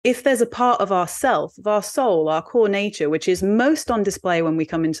if there's a part of ourself, of our soul, our core nature, which is most on display when we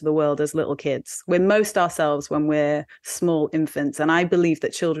come into the world as little kids, we're most ourselves when we're small infants. And I believe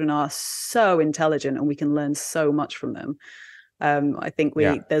that children are so intelligent and we can learn so much from them. I think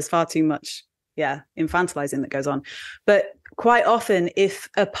Yeah. there's far too much, infantilizing that goes on. But quite often, if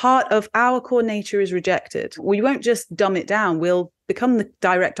a part of our core nature is rejected, we won't just dumb it down. We'll become the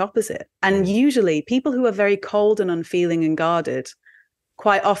direct opposite. And usually people who are very cold and unfeeling and guarded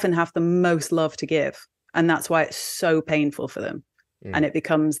quite often have the most love to give. And that's why it's so painful for them. And it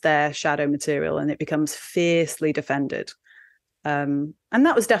becomes their shadow material and it becomes fiercely defended. And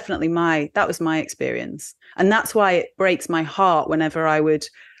that was definitely my experience. And that's why it breaks my heart whenever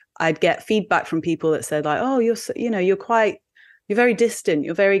I'd get feedback from people that said like, oh, you're very distant,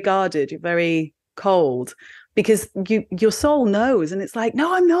 you're very guarded, you're very cold, because your soul knows. And it's like,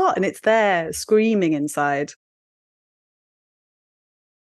 no, I'm not. And it's there screaming inside.